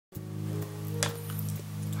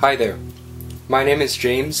Hi there, my name is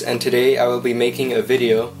James and today I will be making a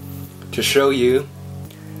video to show you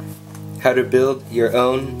how to build your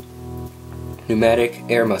own pneumatic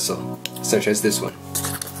air muscle, such as this one.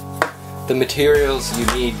 The materials you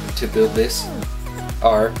need to build this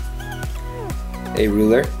are a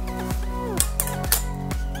ruler,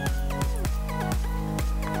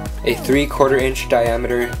 a 3/4 inch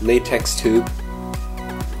diameter latex tube,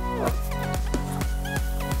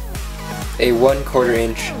 a 1/4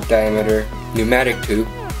 inch diameter pneumatic tube,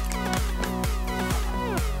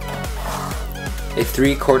 a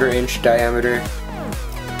 3/4 inch diameter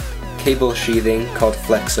cable sheathing called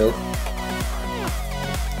flexo,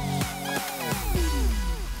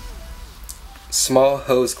 small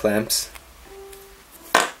hose clamps,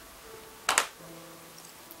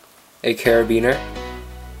 a carabiner,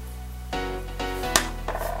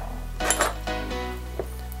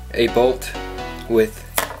 a bolt with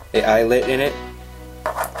an eyelet in it,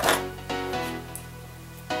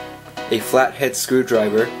 a flathead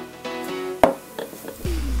screwdriver,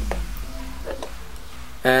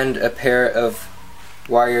 and a pair of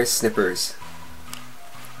wire snippers.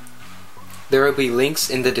 There will be links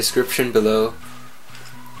in the description below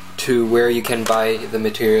to where you can buy the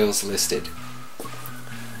materials listed.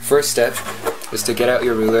 First step is to get out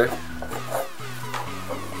your ruler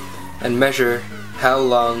and measure how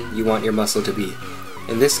long you want your muscle to be.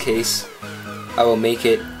 In this case, I will make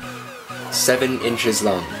it 7 inches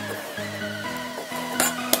long.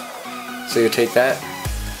 So you take that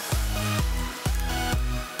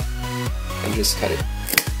and just cut it.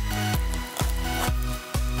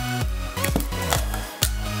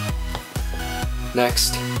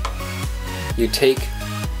 Next, you take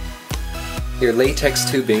your latex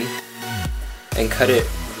tubing and cut it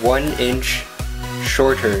 1 inch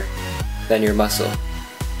shorter than your muscle.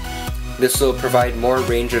 This will provide more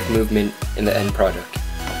range of movement in the end product.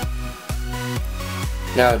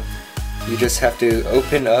 Now, you just have to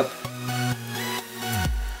open up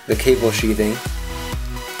the cable sheathing,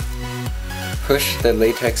 push the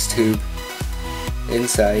latex tube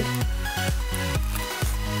inside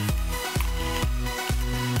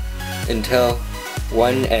until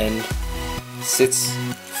one end sits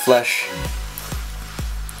flush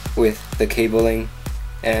with the cabling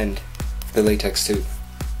and the latex tube.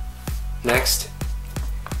 Next,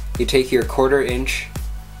 you take your 1/4 inch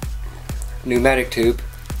pneumatic tube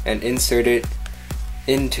and insert it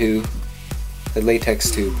into the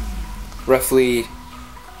latex tube, roughly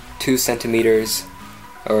 2 centimeters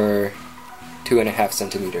or 2.5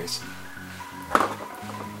 centimeters.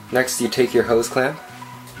 Next, you take your hose clamp,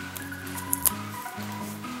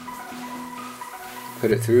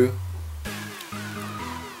 put it through,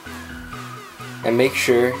 and make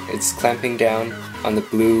sure it's clamping down on the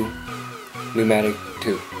blue pneumatic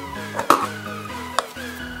tube.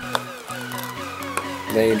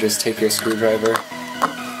 Then you just take your screwdriver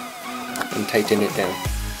and tighten it down.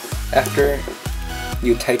 After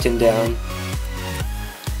you tighten down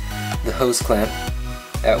the hose clamp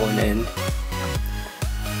at one end,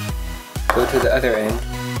 go to the other end,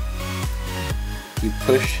 you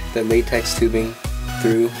push the latex tubing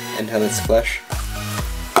through until it's flush,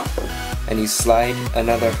 and you slide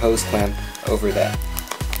another hose clamp over that.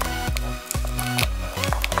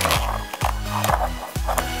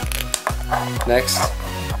 Next,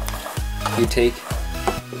 you take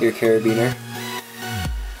your carabiner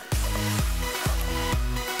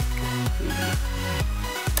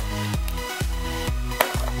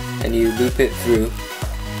and you loop it through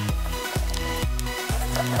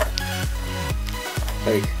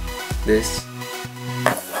like this,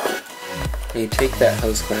 and you take that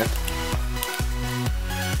hose clamp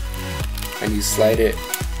and you slide it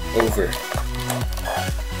over.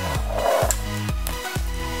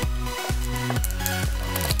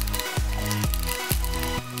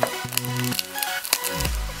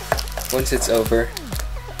 Once it's over,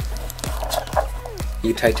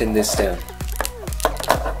 you tighten this down.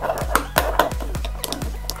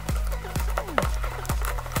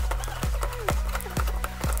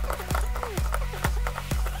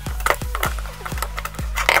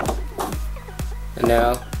 And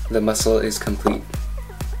now the muscle is complete.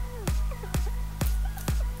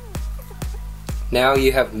 Now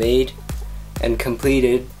you have made and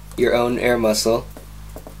completed your own air muscle,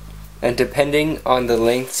 and depending on the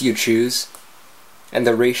lengths you choose and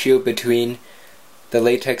the ratio between the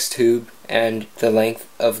latex tube and the length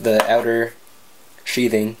of the outer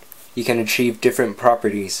sheathing, you can achieve different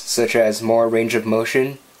properties such as more range of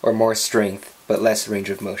motion or more strength but less range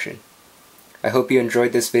of motion. I hope you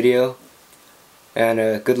enjoyed this video,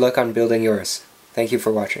 and good luck on building yours. Thank you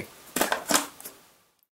for watching.